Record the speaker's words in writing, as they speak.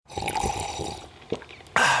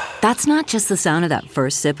That's not just the sound of that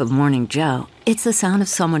first sip of Morning Joe. It's the sound of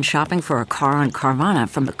someone shopping for a car on Carvana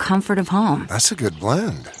from the comfort of home. That's a good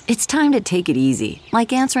blend. It's time to take it easy,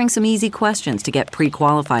 like answering some easy questions to get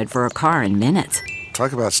pre-qualified for a car in minutes.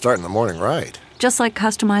 Talk about starting the morning right. Just like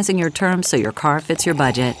customizing your terms so your car fits your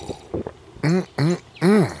budget.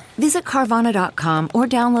 Visit Carvana.com or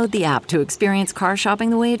download the app to experience car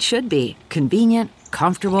shopping the way it should be. Convenient,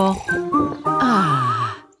 comfortable.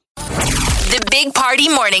 The Big Party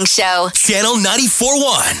Morning Show. Channel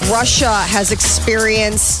 94.1. Russia has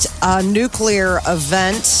experienced a nuclear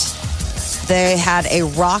event. They had a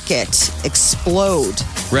rocket explode.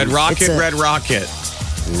 Red rocket.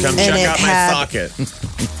 Come check out my socket.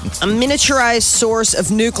 A miniaturized source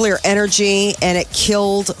of nuclear energy, and it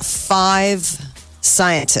killed 5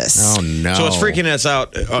 scientists. Oh, no. So it's freaking us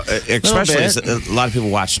out, especially as a lot of people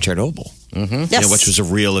watched Chernobyl. Yes. Which was a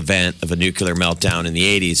real event of a nuclear meltdown in the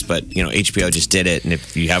 80s. But, HBO just did it. And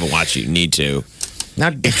if you haven't watched it, you need to.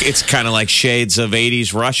 It's kind of like shades of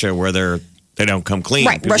 80s Russia where they don't come clean.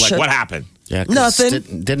 Right, People are Russia. like, what happened? Yeah, Nothing.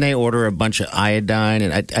 Didn't they order a bunch of iodine?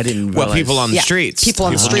 And I didn't realize. Well, people on the streets. People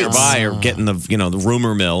on the streets. Nearby are getting the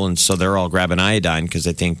rumor mill. And so they're all grabbing iodine because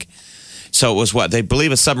they think. So it was what? They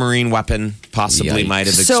believe a submarine weapon possibly might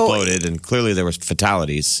have exploded. And clearly there was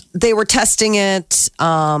fatalities. They were testing it,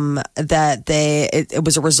 it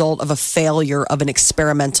was a result of a failure of an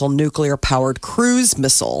experimental nuclear-powered cruise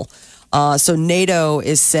missile. So NATO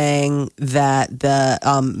is saying that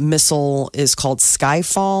the missile is called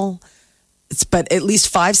Skyfall. But at least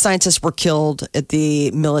 5 scientists were killed at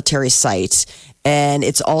the military site. And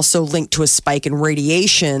it's also linked to a spike in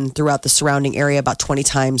radiation throughout the surrounding area, about 20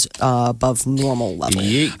 times above normal level.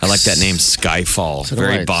 Yeeks. I like that name, Skyfall. So do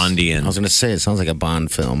Very I. Bondian. I was going to say, it sounds like a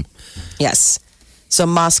Bond film. Yes. So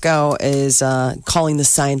Moscow is calling the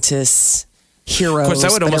scientists heroes. Of course,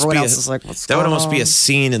 that would but almost everyone be else is like, what's that would going almost be on? a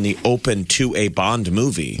scene in the open to a Bond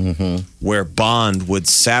movie where Bond would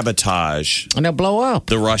sabotage And they'll blow up.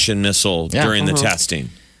 the Russian missile Yeah. during the testing,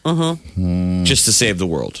 just to save the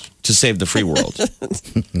world, to save the free world,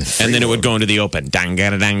 and then it would go into the open, dang,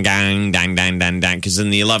 dang, dang, dang, dang, dang, dang, dang, because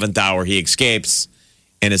in the 11th hour he escapes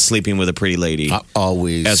and is sleeping with a pretty lady.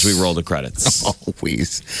 Always. As we roll the credits.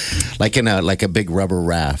 Always. Like in a big rubber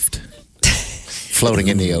raft. Floating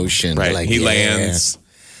in the ocean. Right, Like, he yeah. lands.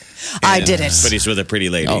 I did it. But he's with a pretty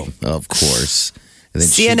lady. Oh, of course. And then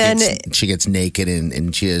CNN she gets naked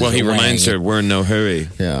and she is. Well, he reminds her, we're in no hurry.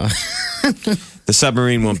 Yeah. The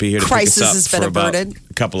submarine won't be here to Crisis pick us up has been for about averted.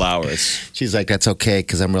 a couple hours. She's like, that's okay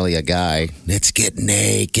because I'm really a guy. Let's get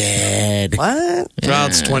naked. What? Well,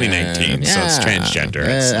 it's 2019, so it's transgender.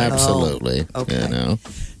 It's like- Absolutely. okay.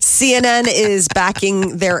 CNN is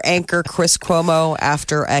backing their anchor, Chris Cuomo,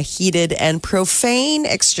 after a heated and profane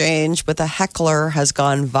exchange with a heckler has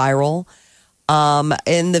gone viral.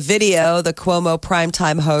 In the video, the Cuomo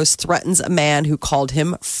primetime host threatens a man who called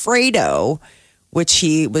him Fredo, which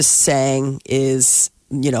he was saying is,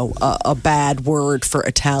 a bad word for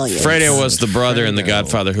Italian. Fredo was the brother in The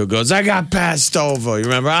Godfather who goes, I got passed over. You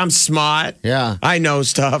remember? I'm smart. Yeah. I know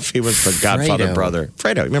stuff. He was the Godfather Fredo. brother.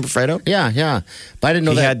 Fredo. Remember Fredo? Yeah. But I didn't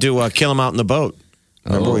know He that. had to kill him out in the boat.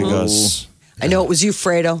 Remember? He goes, I know it was you,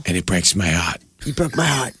 Fredo. and it breaks my heart. You broke my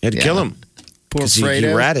heart. He had to kill him. Poor Because he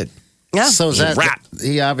Fredo. ratted. Yeah. So is that Rat.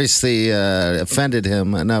 he obviously offended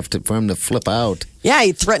him enough for him to flip out. Yeah,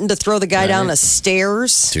 he threatened to throw the guy down the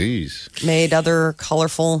stairs, Jeez. made other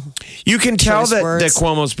colorful. You can tell Choice that words.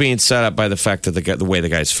 Cuomo's being set up by the fact that the way the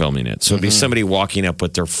guy's filming it. So it'd be somebody walking up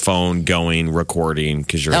with their phone going, recording,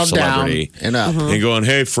 because you're a Held celebrity. down and up. And going,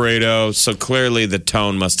 hey, Fredo. So clearly the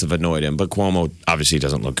tone must have annoyed him. But Cuomo obviously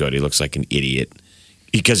doesn't look good. He looks like an idiot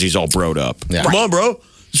because he's all broed up. Yeah. Come on, bro.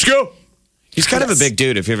 Let's go. He's kind of a big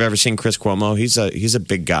dude. If you've ever seen Chris Cuomo, he's a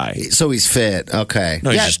big guy. So he's fit. Okay. No,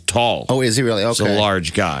 he's just tall. Oh, is he really? Okay. He's a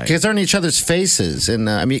large guy. Because they're in each other's faces, and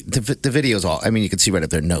the videos all. I mean, you can see right up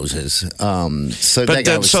their noses. So that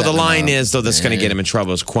guy was So the setting him line up. is, though, that's going to get him in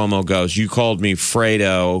trouble is Cuomo goes, you called me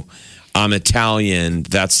Fredo. I'm Italian.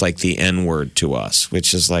 That's like the N word to us,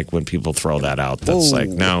 which is like when people throw that out. That's like,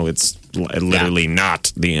 no, it's literally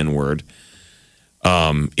not the N word.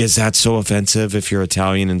 Is that so offensive if you're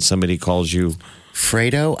Italian and somebody calls you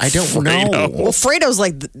Fredo? I don't Fredo. know. Well, Fredo's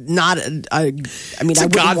like not. I mean, It's I a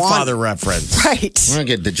wouldn't Godfather want, reference. right? We're gonna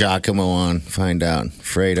get DiGiacomo on. Find out.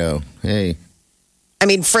 Fredo. Hey. I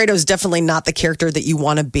mean, Fredo's definitely not the character that you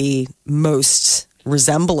want to be most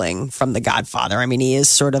resembling from The Godfather. I mean, he is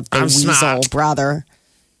sort of the I'm weasel smart. brother,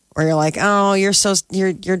 where you're like, oh, you're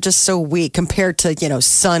just so weak compared to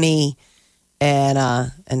Sonny and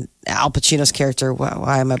Al Pacino's character.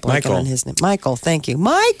 Why am I blanking Michael. on his name? Michael. Thank you,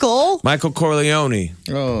 Michael. Michael Corleone.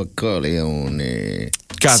 Oh, Corleone.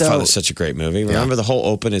 Godfather's such a great movie. Remember the whole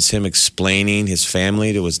open is him explaining his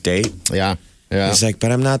family to his date? Yeah. He's like,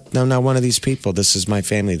 but I'm not one of these people. This is my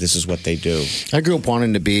family. This is what they do. I grew up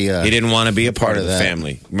wanting to be. He didn't want to be a part of the that.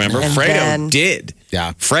 family. Remember, And Fredo then- did.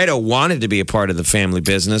 Yeah. Fredo wanted to be a part of the family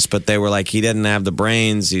business, but they were like, he didn't have the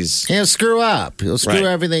brains. He'll screw up. He'll screw Right.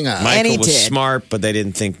 everything up. And he Michael was did. smart, but they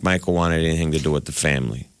didn't think Michael wanted anything to do with the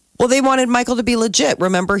family. Well, they wanted Michael to be legit.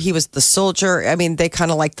 Remember, he was the soldier. I mean, they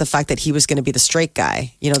kind of liked the fact that he was going to be the straight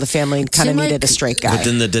guy. You know, the family kind of seemed needed like- a straight guy. But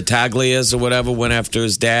then the DeTaglias or whatever went after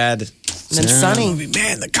his dad. And then Sonny.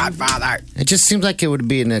 Man, the Godfather. It just seems like it would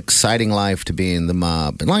be an exciting life to be in the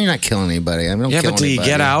mob. As long as you're not killing anybody. I mean, don't Yeah, kill but do you anybody,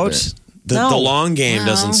 get out? but- The No. long game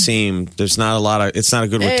doesn't seem. There's not a lot of. It's not a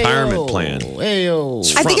good retirement plan. Ayo.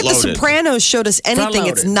 I think if The front-loaded. Sopranos showed us anything,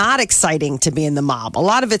 it's Front-loaded. not exciting to be in the mob. A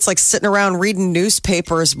lot of it's like sitting around reading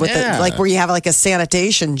newspapers with Yeah. like where you have like a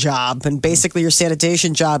sanitation job, and basically your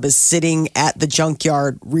sanitation job is sitting at the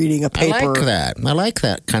junkyard reading a I paper. like that. I like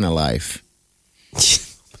that kind of life.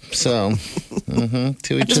 So,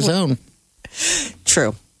 to each his own.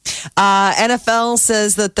 True. NFL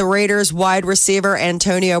says that the Raiders wide receiver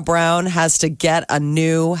Antonio Brown has to get a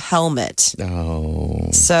new helmet. Oh.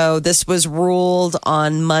 So this was ruled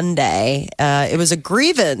on Monday. It was a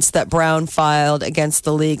grievance that Brown filed against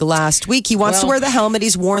the league last week. He wants to wear the helmet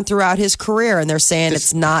he's worn throughout his career, and they're saying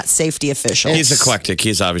it's not safety official. He's eclectic.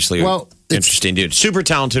 He's obviously Well, an interesting dude. Super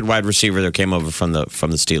talented wide receiver that came over from the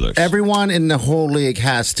Steelers. Everyone in the whole league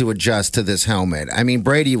has to adjust to this helmet. I mean,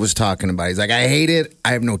 Brady was talking about it. He's like, I hate it.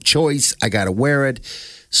 I have no choice. I got to wear it.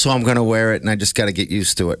 So I'm going to wear it, and I just got to get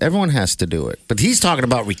used to it. Everyone has to do it. But he's talking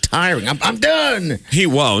about retiring. I'm done. He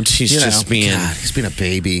won't. He's You know, just being. God, he's been a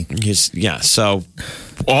baby. So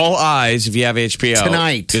all eyes, if you have HBO,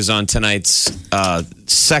 Tonight. is on tonight's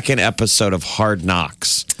second episode of Hard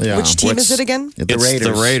Knocks. Yeah. Which team What's- is it again? The It's Raiders.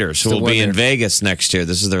 the Raiders, who The will be in winner. Vegas next year.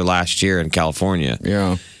 This is their last year in California.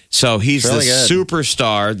 Yeah. So he's Really the good.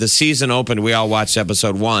 superstar. The season opened. We all watched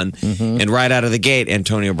episode 1. And right out of the gate,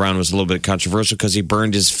 Antonio Brown was a little bit controversial because he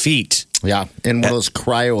burned his feet. Yeah, and one of those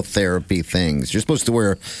cryotherapy things. You're supposed to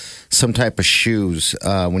wear some type of shoes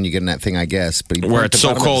when you get in that thing, I guess. But he Where burnt it's the so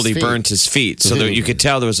bottom of cold, he his feet. burnt his feet. So that you could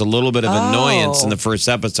tell there was a little bit of annoyance in the first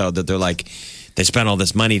episode that they're like, they spent all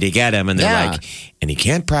this money to get him, and they're Yeah. like, and he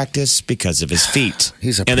can't practice because of his feet.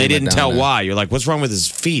 He's a and they prima didn't tell donna. why. You're like, what's wrong with his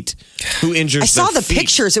feet? Who injures I saw their the feet?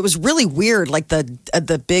 pictures. It was really weird, like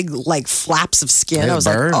the big like flaps of skin. They I was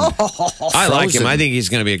burn. like, oh, I like him. Frozen. I think he's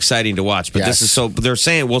going to be exciting to watch. But this Yes. is so. They're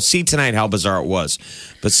saying we'll see tonight how bizarre it was.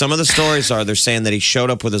 But some of the stories are they're saying that he showed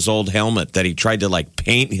up with his old helmet. That he tried to like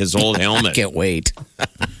paint his old I helmet. can't wait.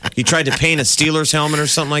 He tried to paint a Steelers helmet or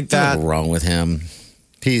something like that. What's wrong with him?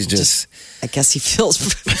 He's just I guess he feels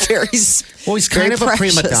very. well, he's very kind of a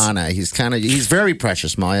prima precious. donna. He's very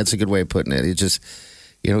precious, Molly. That's a good way of putting it. He just,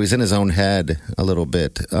 he's in his own head a little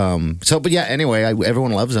bit. But yeah. Anyway,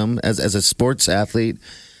 everyone loves him as a sports athlete.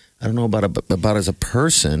 I don't know about as a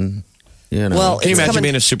person. Well, Can you It's imagine coming-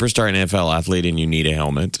 being a superstar NFL athlete and you need a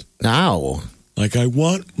helmet? now Like, I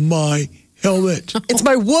want my helmet. It's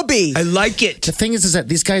my whoopee. I like it. the thing is that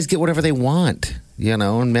these guys get whatever they want.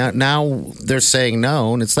 And now they're saying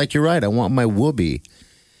no, and it's like you're right. I want my whoopee.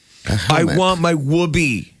 I want my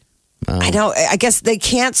whoopee. I know. I guess they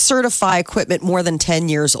can't certify equipment more than 10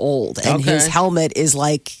 years old, and Okay. his helmet is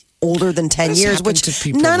like older than 10 What has years. happened Which to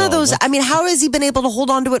people, none of though? those. I mean, how has he been able to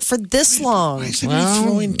hold on to it for this long? Why is he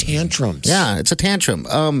throwing tantrums? Yeah, it's a tantrum.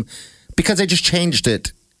 Because they just changed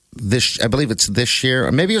it I believe it's this year,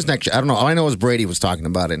 or maybe it was next year. I don't know. All I know is Brady was talking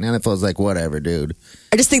about it, and NFL was like, whatever, dude.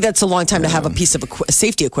 I just think that's a long time to have a piece of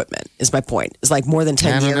safety equipment. Is my point? It's like more than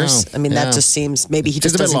 10 I don't years. know. I mean, Yeah. that just seems maybe he It's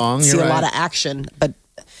just a bit doesn't long, see you're a lot right. of action, but.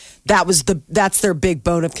 That's their big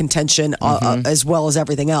bone of contention, as well as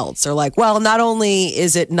everything else. They're like, well, not only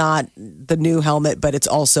is it not the new helmet, but it's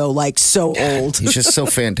also like so old. He's just so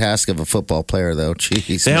fantastic of a football player, though.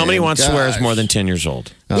 Jeez, The helmet he man. wants to wear is Gosh. more than 10 years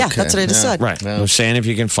old. Yeah, Okay, that's what I just said. Right. Yeah. They're saying if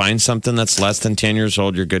you can find something that's less than 10 years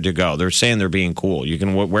old, you're good to go. They're saying they're being cool. You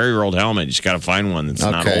can wear your old helmet. You just got to find one that's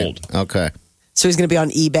not Okay. old. Okay. So he's going to be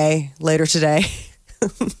on eBay later today,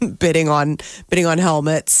 bidding on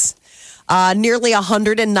helmets. Nearly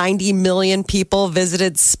 190 million people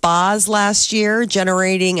visited spas last year,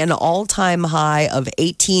 generating an all-time high of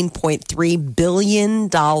 $18.3 billion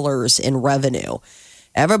in revenue.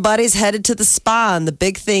 Everybody's headed to the spa, and the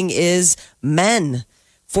big thing is men.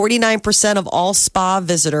 49% of all spa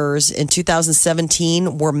visitors in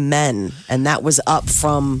 2017 were men, and that was up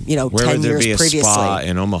from, Where 10 would there years be a previously. spa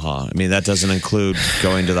in Omaha? I mean, that doesn't include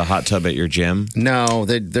going to the hot tub at your gym. No,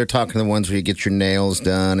 they're talking the ones where you get your nails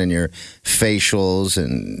done and your facials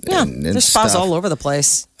and Yeah, and there's spas stuff. all over the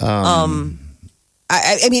place.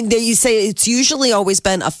 I mean, you say it's usually always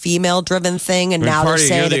been a female-driven thing, and now they're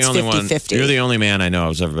saying it's 50-50. You're the only man I know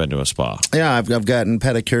who's ever been to a spa. Yeah, I've gotten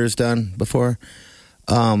pedicures done before.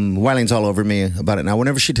 Wileen's all over me about it now.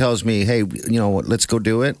 Whenever she tells me, "Hey, let's go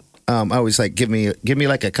do it," I always like give me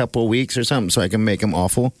like a couple of weeks or something so I can make them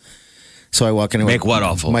awful. So I walk in and make what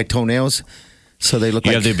awful? My toenails. So they look.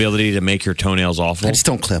 You have the ability to make your toenails awful. I just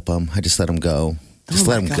don't clip them. I just let them go. Just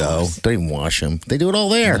let them go. Don't even wash them. They do it all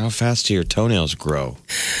there. How fast do your toenails grow?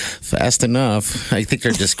 Fast enough. I think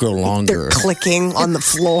they just grow longer. They're clicking on the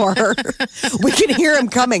floor. We can hear him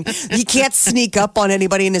coming. He can't sneak up on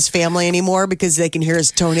anybody in his family anymore because they can hear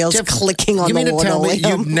his toenails clicking on the linoleum. You mean to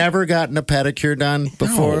tell me you've never gotten a pedicure done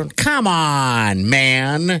before? No. Come on,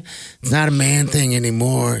 man. It's not a man thing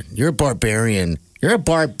anymore. You're a barbarian. You're a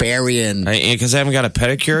barbarian. Because I haven't got a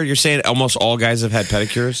pedicure? You're saying almost all guys have had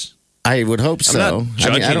pedicures? I would hope so. I'm not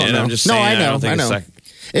judging I don't know. I'm just saying. I know.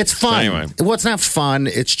 It's fun. So anyway. Well, it's not fun.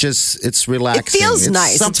 It's just, it's relaxing. It feels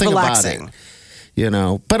nice. Something it's relaxing.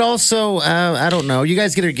 About it, But also, I don't know. You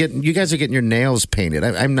guys are getting your nails painted.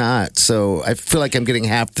 I'm not. So I feel like I'm getting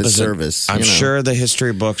half the service. I'm sure the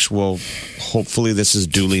history books will, hopefully this is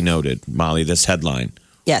duly noted, Molly, this headline.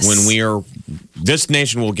 Yes. When this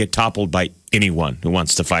nation will get toppled by anyone who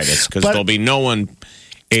wants to fight us because there'll be no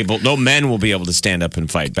men will be able to stand up and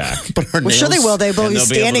fight back. Well, sure they will. They will be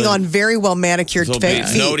standing on very well manicured feet.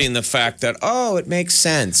 Noting the fact that, it makes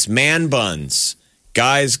sense. Man buns.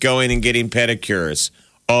 Guys going and getting pedicures.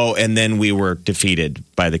 Oh, and then we were defeated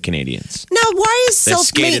by the Canadians. Now, why is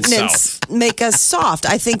self-maintenance make us soft?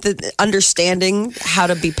 I think that understanding how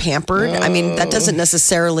to be pampered, that doesn't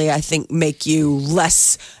necessarily, I think, make you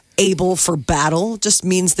less able for battle. Just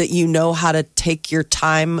means that you know how to take your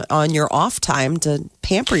time on your off time to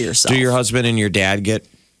pamper yourself. Do your husband and your dad go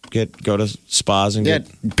to spas and get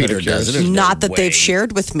Peter pedicures? does it. Not that they've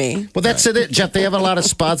shared with me. Well, that's it, Jeff. They have a lot of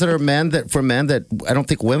spas that are men that I don't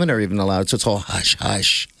think women are even allowed. So it's all hush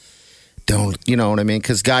hush. Don't, you know what I mean?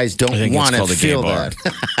 Because guys don't want to feel that.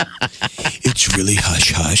 It's really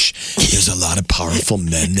hush hush. There's a lot of powerful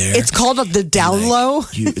men there. It's called the down low.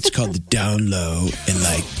 It's called the down low,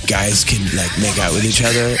 and guys can make out with each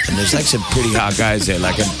other. And there's some pretty hot guys there.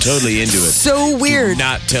 I'm totally into it. So weird. Do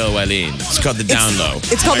not tell Eileen. It's called the down low.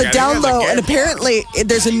 It's called the down low, and apparently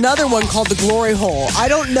there's another one called the glory hole. I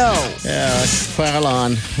don't know. Yeah, pile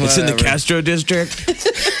on. It's in the Castro district.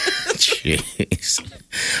 Jeez.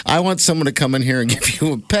 I want someone to come in here and give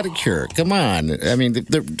you a pedicure. Come on. I think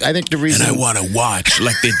the reason... And I want to watch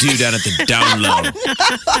like they do down at the down low.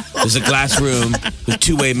 There's a glass room with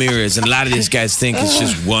two-way mirrors, and a lot of these guys think it's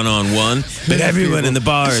just one-on-one, but everyone in the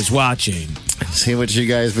bar is watching. See what you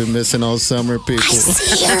guys been missing all summer, people. I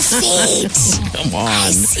see your feet. Come on.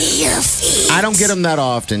 I see your feet. I don't get them that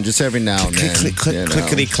often, just every now and then.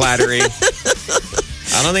 Clickety-clattery.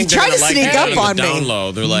 I don't think they're trying to like sneak up on down me.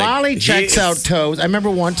 Low. They're like, Molly checks out toes. I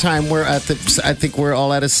remember one time I think we're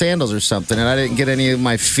all out of sandals or something, and I didn't get any of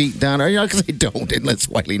my feet down, because I don't, unless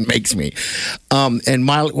Wiley makes me. And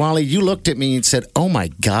Molly, you looked at me and said, "Oh my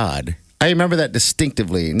God." I remember that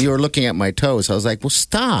distinctively, and you were looking at my toes. I was like, "Well,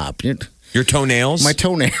 stop." Your toenails? My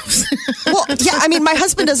toenails. Well, yeah, my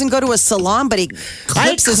husband doesn't go to a salon, but he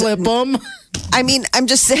clips clip them. I'm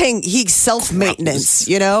just saying he's self-maintenance,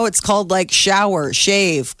 It's called shower,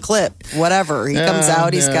 shave, clip, whatever. He comes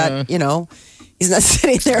out, he's got, he's not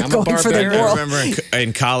sitting there going for the world. I remember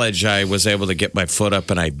in college, I was able to get my foot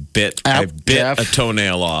up and I bit a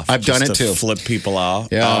toenail off. I've done it too. Flip people off.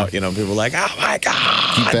 Yeah. People like, oh my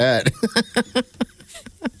God. You bet.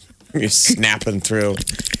 You're snapping through.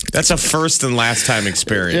 That's a first and last time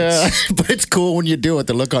experience. Yeah, but it's cool when you do it.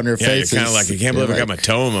 The look on your face. You're kind of like, I can't believe I got my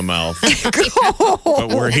toe in my mouth.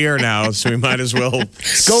 But we're here now, so we might as well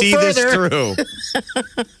see this through.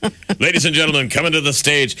 Ladies and gentlemen, coming to the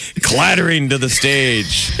stage, clattering to the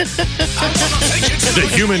stage, the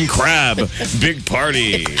human crab, Big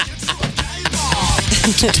Party.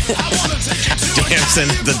 Dancing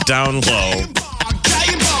the down low.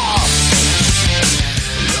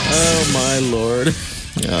 Oh, my Lord.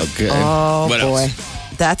 Okay. Oh, what boy. Else?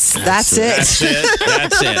 That's it.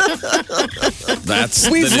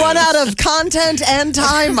 We've run out of content and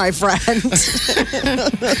time, my friend.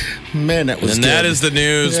 Man, that was And good. that is the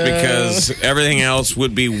news because everything else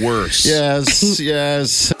would be worse. Yes,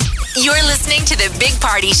 yes. You're listening to the Big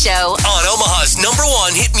Party Show on Omaha's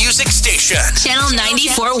 #1 hit music station. Channel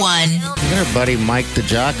 94.1. Our buddy Mike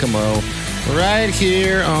DiGiacomo right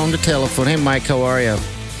here on the telephone. Hey, Mike, how are you?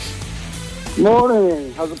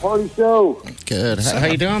 Morning. How's the party show? Good. How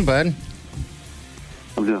you doing, bud?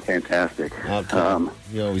 I'm doing fantastic. Okay.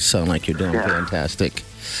 You always sound like you're doing fantastic.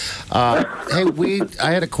 Hey,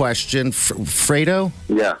 I had a question. Fredo?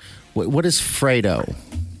 Yeah. What is Fredo?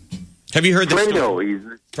 Have you heard this story Fredo,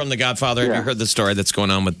 he's from The Godfather? Have Yeah. you heard the story that's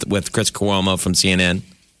going on with Chris Cuomo from CNN?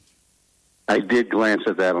 I did glance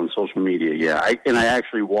at that on social media, yeah. I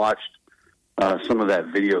actually watched some of that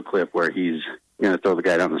video clip where he's going to throw the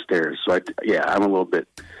guy down the stairs. So, I'm a little bit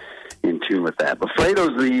in tune with that. But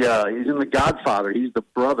Fredo's he's in The Godfather. He's the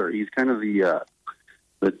brother. He's kind of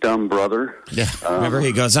the dumb brother. Yeah. Remember,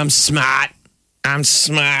 he goes, I'm smart.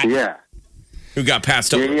 Yeah. Who got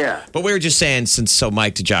passed over. Yeah. But we were just saying, since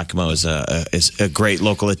Mike DiGiacomo is a great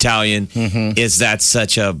local Italian, is that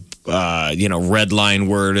such a red line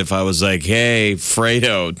word if I was like, hey,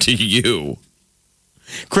 Fredo to you?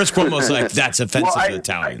 Chris Cuomo's like, that's offensive to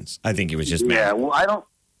Italians. I think he was just mad. Yeah, well, I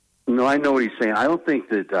know what he's saying. I don't think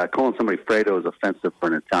that calling somebody Fredo is offensive for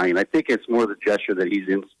an Italian. I think it's more the gesture that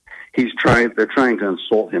they're trying to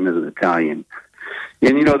insult him as an Italian.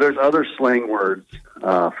 And, there's other slang words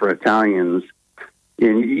for Italians,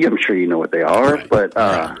 and I'm sure you know what they are, Right. but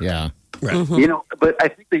Yeah. Right. but I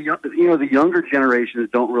think the younger generations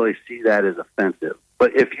don't really see that as offensive.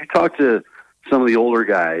 But if you talk to some of the older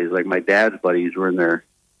guys, like my dad's buddies, were in their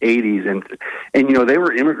 80s, and they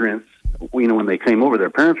were immigrants. When they came over, their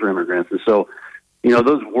parents were immigrants, and so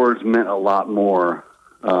those words meant a lot more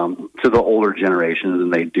to the older generations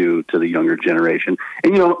than they do to the younger generation.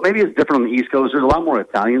 And maybe it's different on the East Coast. There's a lot more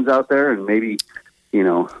Italians out there, and maybe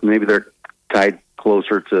they're tied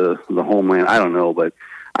closer to the homeland. I don't know, but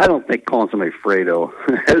I don't think calling somebody Fredo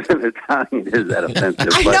as an Italian is that offensive.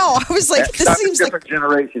 I know. I was like, this seems a like different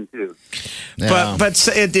generation too. Yeah. But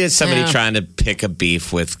it is somebody trying to pick a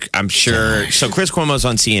beef with, I'm sure. So Chris Cuomo's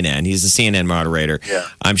on CNN. He's the CNN moderator. Yeah.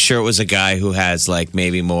 I'm sure it was a guy who has like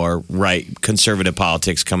maybe more right conservative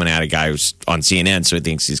politics coming at a guy who's on CNN. So he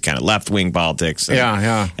thinks he's kind of left wing politics. And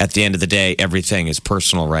Yeah. At the end of the day, everything is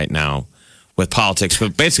personal right now with politics.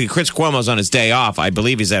 But basically, Chris Cuomo's on his day off. I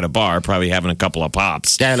believe he's at a bar, probably having a couple of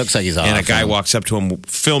pops. Yeah, it looks like he's off. And a guy walks up to him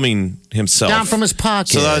filming himself. down from his pocket.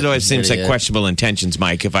 So that always seems like Idiot. questionable intentions,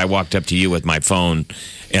 Mike. If I walked up to you with my phone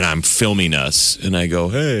and I'm filming us and I go,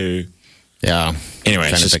 hey. Yeah. Anyway, it's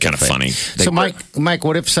Trying to just pick kind a of fight. funny. So, Mike,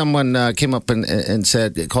 what if someone came up and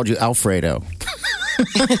called you Alfredo?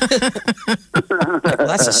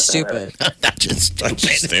 that's stupid. That's just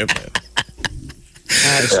Stupid.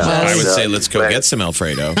 I would say, let's go get some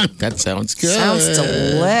Alfredo. That sounds good. Sounds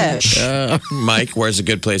delish. Mike, where's a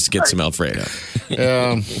good place to get some Alfredo?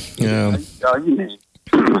 Yeah. You need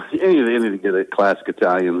to get it. Classic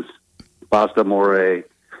Italians, pasta more,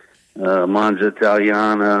 mangia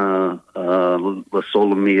italiana, la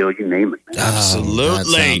sola mio, you name it. Absolutely. That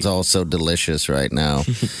sounds all so delicious right now.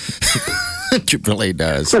 It really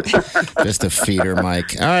does. Just a feeder,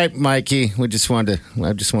 Mike. All right, Mikey. I just wanted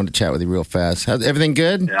to chat with you real fast. How's everything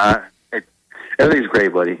good? Yeah, everything's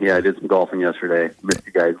great, buddy. Yeah, I did some golfing yesterday. Missed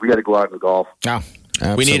you guys. We got to go out and golf. Oh,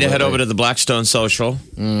 We need to head absolutely. over to the Blackstone Social.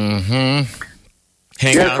 Hang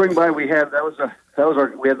out. Swing by. We had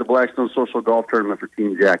the Blackstone Social Golf Tournament for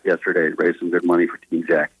Team Jack yesterday. Raised some good money for Team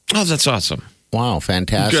Jack. Oh, that's awesome. Wow,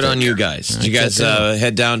 fantastic. Good on you guys. Did you guys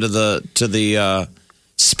head down to the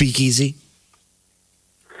speakeasy?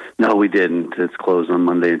 No, we didn't. It's closed on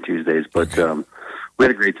Monday and Tuesdays, but we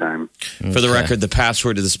had a great time. For the record, the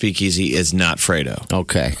password to the speakeasy is not Fredo.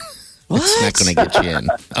 Okay. It's not going to get you in.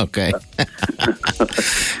 Okay.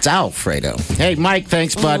 It's Alfredo. Hey, Mike,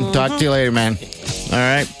 thanks, bud. Talk to you later, man. All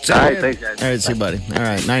right. All right, thanks, guys. All right, see you, buddy. All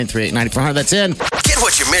right, 938-9400. That's in. Get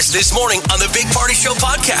what you missed this morning on the Big Party Show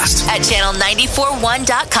podcast. At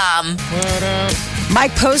channel941.com.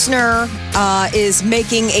 Mike Posner is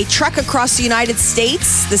making a trek across the United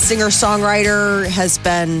States. The singer-songwriter has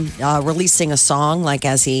been releasing a song like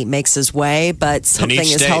as he makes his way, but In something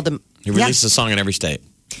each has state, held him. he released a song in every state.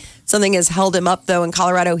 Something has held him up though. In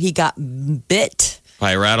Colorado, he got bit.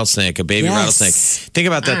 By a rattlesnake, a baby Yes. rattlesnake. Think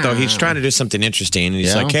about that, though. He's trying to do something interesting. And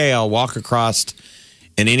he's Yeah. like, hey, I'll walk across.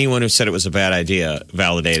 And anyone who said it was a bad idea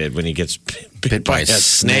validated when he gets bit by a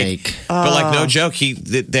snake. But like, no joke,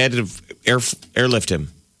 they had to airlift him.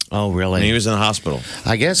 Oh, really? And he was in the hospital.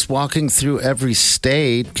 I guess walking through every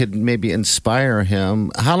state could maybe inspire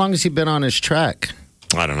him. How long has he been on his trek?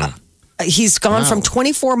 I don't know. He's gone from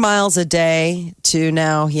 24 miles a day to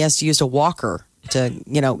now he has to use a walker to,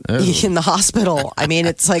 in the hospital. I mean,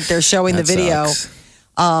 it's like they're showing the That video. sucks.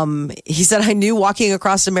 He said, I knew walking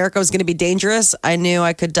across America was going to be dangerous. I knew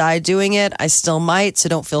I could die doing it. I still might. So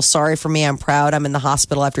don't feel sorry for me. I'm proud. I'm in the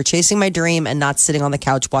hospital after chasing my dream and not sitting on the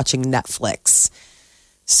couch watching Netflix.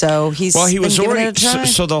 So he was Well, he was been giving already. it a try.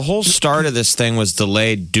 So the whole start of this thing was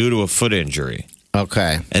delayed due to a foot injury.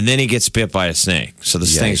 Okay. And then he gets bit by a snake. So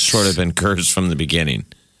this thing's Yikes. sort of been cursed from the beginning.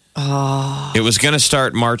 Oh. It was going to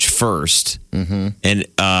start March 1st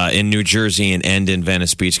and in New Jersey and end in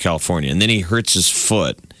Venice Beach, California. And then he hurts his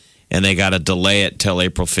foot, and they got to delay it till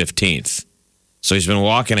April 15th. So he's been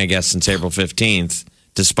walking, I guess, since April 15th,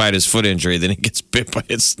 despite his foot injury. Then he gets bit by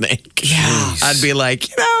a snake. Yeah. I'd be like,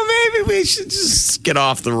 maybe we should just get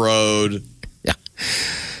off the road. Yeah.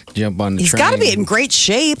 Jump on the He's train. got to be in great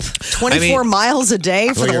shape. 24 miles a day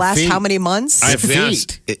for Well, the your last feet. how many months? I have to be feet.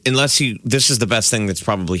 honest, unless this is the best thing that's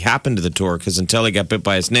probably happened to the tour, because until he got bit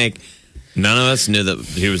by a snake, none of us knew that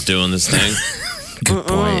he was doing this thing. Good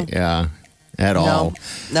point. Yeah. At all.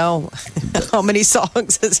 No. How many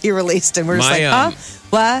songs has he released? And we're just My, like, huh?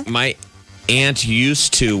 What? My aunt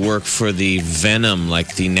used to work for the Venom,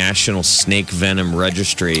 like the National Snake Venom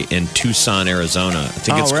Registry in Tucson, Arizona. I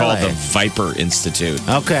think Oh, it's called really? the Viper Institute.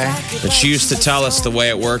 Okay. But she used to tell us the way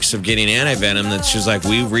it works of getting anti-venom, that she's like,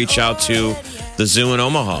 we reach out to the zoo in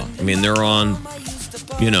Omaha. I mean, they're on,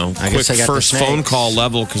 I quick guess I got the first phone snakes. call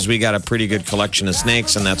level, because we got a pretty good collection of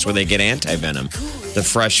snakes, and that's where they get anti-venom. The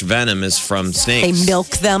fresh venom is from snakes. They milk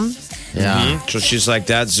them. Yeah. So she's like,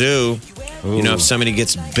 that zoo, if somebody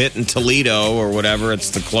gets bit in Toledo or whatever, it's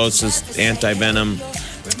the closest anti-venom.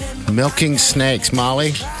 Milking snakes,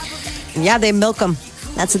 Molly. Yeah, they milk them.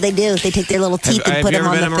 That's what they do. They take their little teeth and Have put you them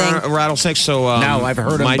ever on been the thing. around a rattlesnake? So, No, I've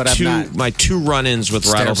heard 'em, my but I've not. My two run-ins with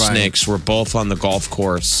It's rattlesnakes were both on the golf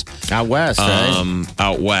course Out west, right?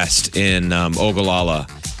 out west in Ogallala.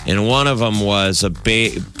 And one of them was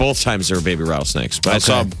both times they were baby rattlesnakes. But I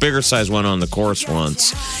saw a bigger size one on the course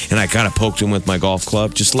once, and I kind of poked him with my golf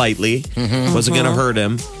club, just lightly. Wasn't going to hurt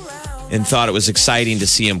him, and thought it was exciting to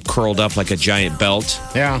see him curled up like a giant belt.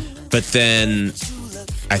 Yeah. But then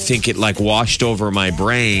I think it like washed over my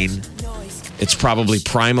brain. It's probably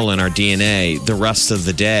primal in our DNA. The rest of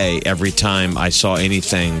the day, every time I saw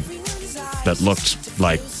anything that looked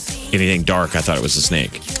like anything dark, I thought it was a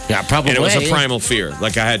snake. Yeah, probably. And it was a primal fear.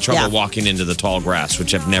 Like I had trouble Yeah. walking into the tall grass,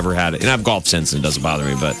 which I've never had. And I've golfed since, and it doesn't bother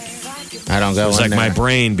me. But I don't go it was in like there. my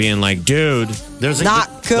brain being like, dude. There's a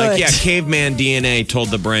Not good. Like, yeah, caveman DNA told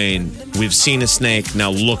the brain, we've seen a snake, now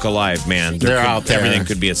look alive, man. They're out there. Everything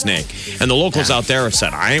could be a snake. And the locals out there have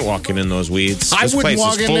said, I ain't walking in those weeds. I This wouldn't place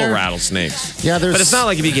walk is in full there. of rattlesnakes. Yeah, there's. But it's not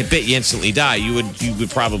like if you get bit, you instantly die. You would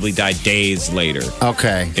probably die days later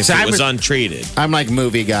Okay. if So it was untreated. I'm like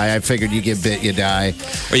movie guy. I figured you get bit, you die.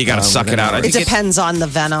 Or you got to suck it out. I It think depends on the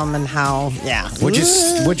venom and how, Would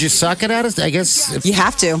you suck it at us? I guess. If, You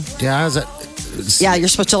have to. yeah. Is it? Yeah, you're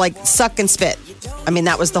supposed to like suck and spit. I mean,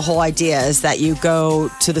 that was the whole idea is that you go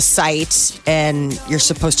to the site and you're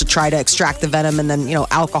supposed to try to extract the venom and then,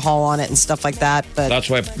 alcohol on it and stuff like that. But That's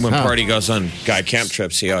why when Huh. Party goes on guy camp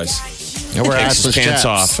trips, he always Yeah, we're takes his assless pants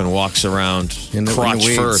chaps. off and walks around In the crotch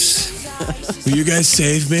weeds. first. Will you guys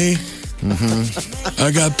save me?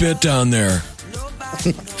 I got bit down there.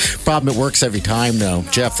 Problem, it works every time, though.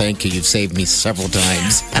 Jeff, thank you. You've saved me several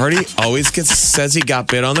times. Party always says he got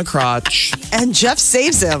bit on the crotch, and Jeff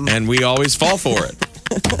saves him. and we always fall for it.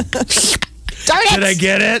 Darn it! Did I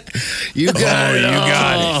get it? You got it. You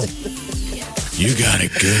got all. it. You got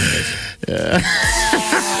it good.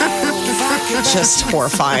 Just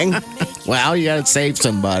horrifying. Well, you got to save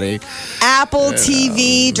somebody. Apple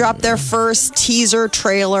TV dropped their first teaser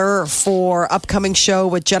trailer for upcoming show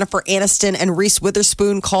with Jennifer Aniston and Reese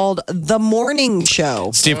Witherspoon called The Morning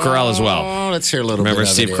Show. Steve Carell as well. Oh, let's hear a little Remember bit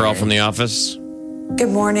of Steve it Carell here. from The Office? Good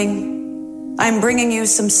morning. I'm bringing you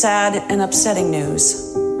some sad and upsetting news.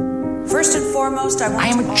 First and foremost, I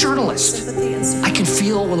am want a to journalist. offer sympathy and I can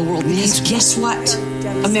feel when the world needs me. guess what?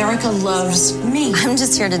 America loves me. I'm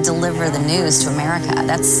just here to deliver the news to America.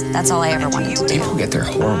 That's all I ever wanted to do. People get their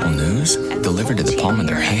horrible news delivered to the palm of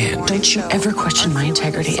their hand. Don't you ever question my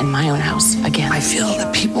integrity in my own house again. I feel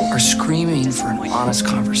that people are screaming for an honest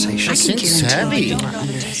conversation. It seems heavy.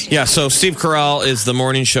 Yeah, so Steve Carell is the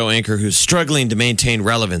morning show anchor who's struggling to maintain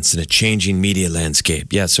relevance in a changing media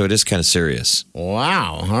landscape. Yeah, so it is kind of serious.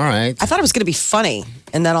 Wow. All right. I thought it was going to be funny.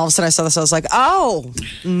 And then all of a sudden I saw this. I was like, oh,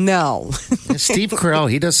 no. Steve Carell,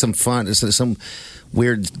 he does some fun, some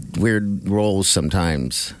weird roles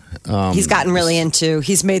sometimes. He's gotten really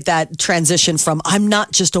he's made that transition from I'm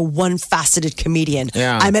not just a one-faceted comedian.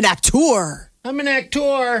 Yeah. I'm an actor I'm an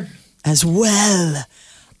actor. as well.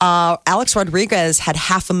 Alex Rodriguez had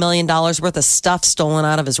 $500,000 worth of stuff stolen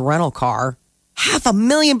out of his rental car.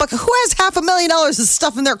 $500,000. Who has $500,000 of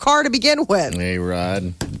stuff in their car to begin with? Hey,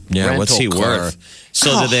 Rod. Yeah, what's he Rental car. worth?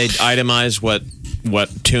 So did they itemize what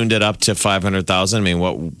tuned it up to 500,000? I mean,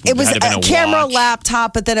 what It was had to have a been camera, watch?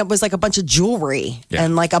 laptop, but then it was like a bunch of jewelry Yeah.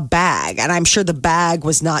 and like a bag. And I'm sure the bag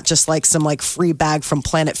was not just like some like free bag from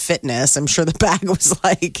Planet Fitness. I'm sure the bag was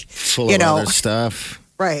like, Full of other stuff.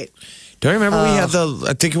 right. Do you remember we had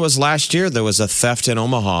I think it was last year, there was a theft in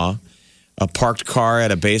Omaha, a parked car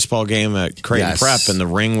at a baseball game at Creighton Yes. Prep, and the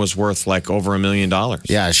ring was worth like over $1 million.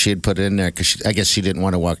 Yeah, she had put it in there because I guess she didn't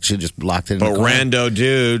want to walk. She just locked it in But the car. rando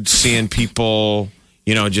dude seeing people,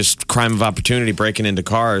 just crime of opportunity breaking into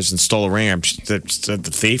cars and stole a ring. I'm sure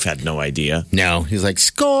the thief had no idea. No, he's like,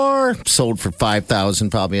 score. Sold for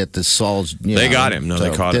 $5,000 probably at the Saul's. They got him. No,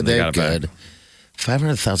 they caught him. They got it back. good.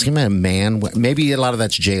 500,000. Can you imagine a man? Maybe a lot of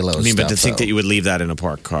that's J-Lo's I mean, but to stuff, think though. that you would leave that in a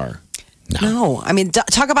parked car. No, I mean,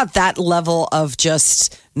 talk about that level of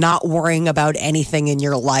just not worrying about anything in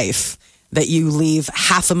your life. That you leave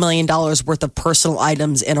 $500,000 worth of personal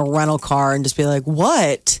items in a rental car and just be like,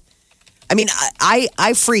 what? I mean,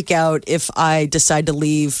 I freak out if I decide to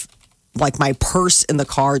leave like my purse in the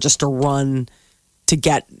car just to run to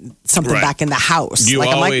get something Right. back in the house. You like,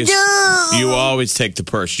 always, I'm like, no! you always take the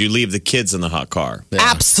purse. You leave the kids in the hot car.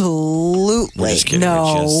 Absolutely. We're just kidding.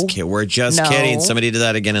 No. We're just No. kidding. Somebody did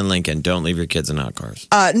that again in Lincoln. Don't leave your kids in hot cars.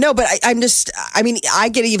 No, but I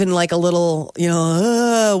get even like a little,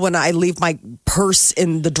 when I leave my purse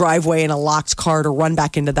in the driveway in a locked car to run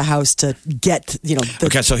back into the house to get, the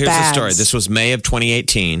Okay, so here's bags. the story. This was May of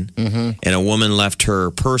 2018, and a woman left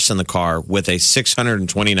her purse in the car with a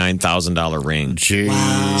 $629,000 ring. Jeez.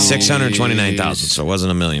 $629,000, so it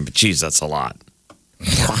wasn't $1 million, but geez, that's a lot.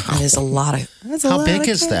 That is a lot of. That's a How lot big of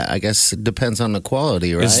is cash. that? I guess it depends on the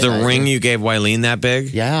quality, right? Is the I ring think- you gave Wileen that big?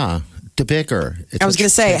 Yeah, the bigger. I was going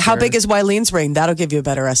to say, how bigger. big is Wileen's ring? That'll give you a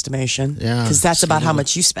better estimation. Yeah, Because that's it's about how little.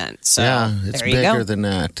 much you spent. So Yeah, it's there you bigger go. than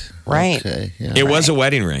that. Right. Okay. Yeah. It was a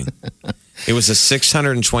wedding ring. It was a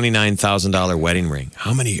 $629,000 wedding ring.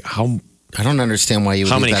 How I don't understand why you would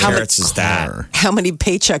How leave many that in a carats is that? car. How many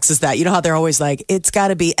paychecks is that? You know how they're always like, it's got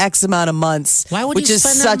to be X amount of months. Why would which you is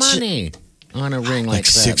spend such that money on a ring like like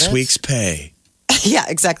that? 6 That's- weeks pay? Yeah,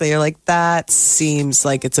 exactly. You're like, that seems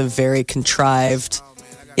like it's a very contrived.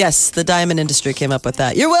 Yes, the diamond industry came up with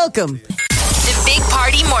that. You're welcome. The Big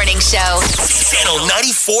Party Morning Show. Channel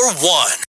 94.1.